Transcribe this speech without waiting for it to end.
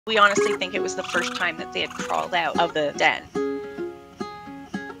We honestly think it was the first time that they had crawled out of the den.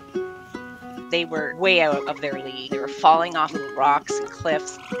 They were way out of their league. They were falling off little rocks and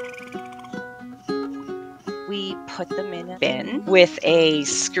cliffs. We put them in a bin with a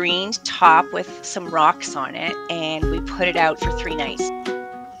screened top with some rocks on it, and we put it out for 3 nights.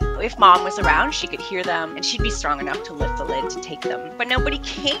 If Mom was around, she could hear them, and she'd be strong enough to lift the lid to take them. But nobody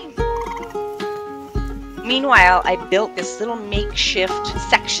came. Meanwhile, I built this little makeshift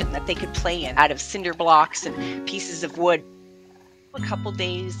section that they could play in out of cinder blocks and pieces of wood. A couple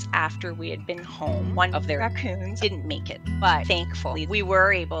days after we had been home, one of their raccoons didn't make it, but thankfully we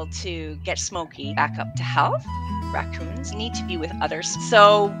were able to get Smokey back up to health. Raccoons need to be with others,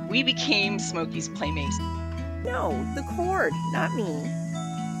 so we became Smokey's playmates. No, the cord, not me.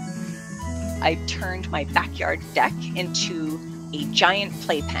 I turned my backyard deck into a giant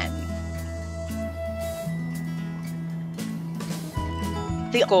playpen.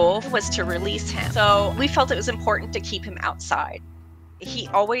 The goal was to release him, so we felt it was important to keep him outside. He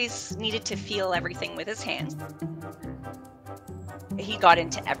always needed to feel everything with his hands. He got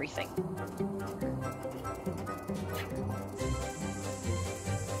into everything.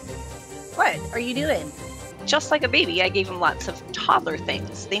 What are you doing? Just like a baby, I gave him lots of toddler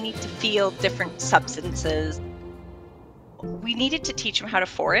things. They need to feel different substances. We needed to teach him how to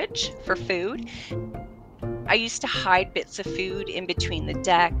forage for food. I used to hide bits of food in between the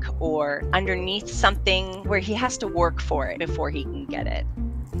deck or underneath something where he has to work for it before he can get it.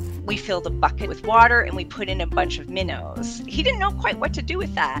 We filled a bucket with water and we put in a bunch of minnows. He didn't know quite what to do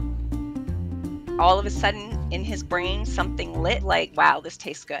with that. All of a sudden, in his brain, something lit like, wow, this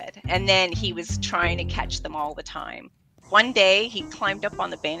tastes good. And then he was trying to catch them all the time. One day, he climbed up on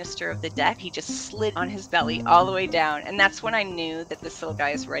the banister of the deck. He just slid on his belly all the way down. And that's when I knew that this little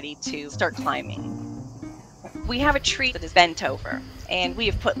guy is ready to start climbing. We have a tree that is bent over, and we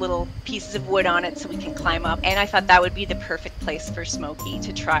have put little pieces of wood on it so we can climb up. And I thought that would be the perfect place for Smokey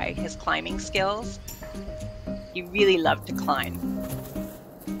to try his climbing skills. He really loved to climb.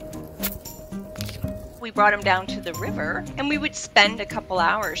 We brought him down to the river, and we would spend a couple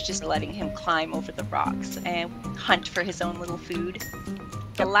hours just letting him climb over the rocks and hunt for his own little food.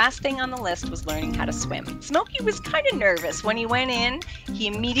 The last thing on the list was learning how to swim. Smokey was kind of nervous. When he went in, he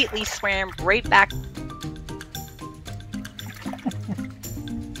immediately swam right back.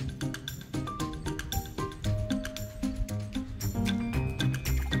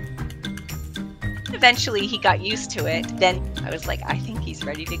 Eventually, he got used to it. Then I was like, I think he's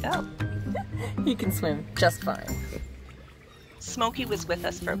ready to go. He can swim just fine. Smokey was with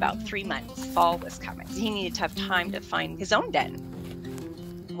us for about 3 months. Fall was coming. He needed to have time to find his own den.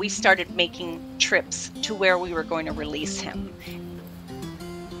 We started making trips to where we were going to release him.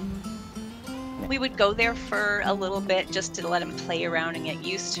 We would go there for a little bit just to let him play around and get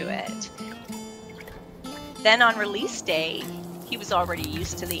used to it. Then on release day, he was already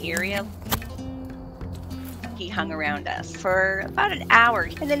used to the area. He hung around us for about an hour,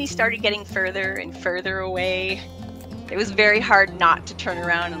 and then he started getting further and further away. It was very hard not to turn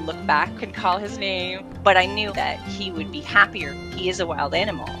around and look back and call his name, but I knew that he would be happier. He is a wild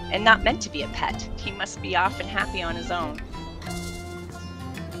animal and not meant to be a pet. He must be off and happy on his own.